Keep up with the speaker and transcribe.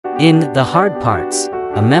In The Hard Parts,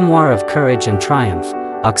 a memoir of courage and triumph,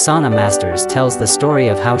 Oksana Masters tells the story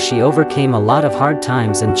of how she overcame a lot of hard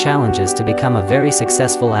times and challenges to become a very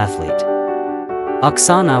successful athlete.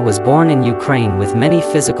 Oksana was born in Ukraine with many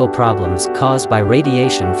physical problems caused by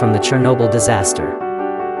radiation from the Chernobyl disaster.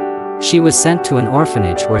 She was sent to an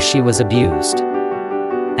orphanage where she was abused.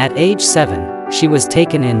 At age 7, she was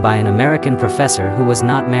taken in by an American professor who was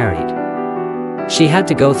not married. She had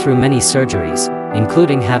to go through many surgeries,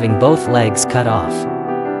 including having both legs cut off.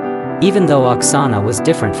 Even though Oksana was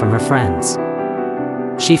different from her friends.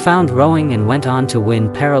 She found rowing and went on to win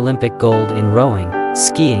Paralympic gold in rowing,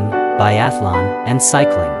 skiing, biathlon, and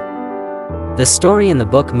cycling. The story in the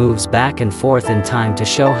book moves back and forth in time to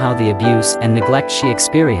show how the abuse and neglect she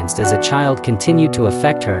experienced as a child continued to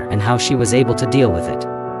affect her and how she was able to deal with it.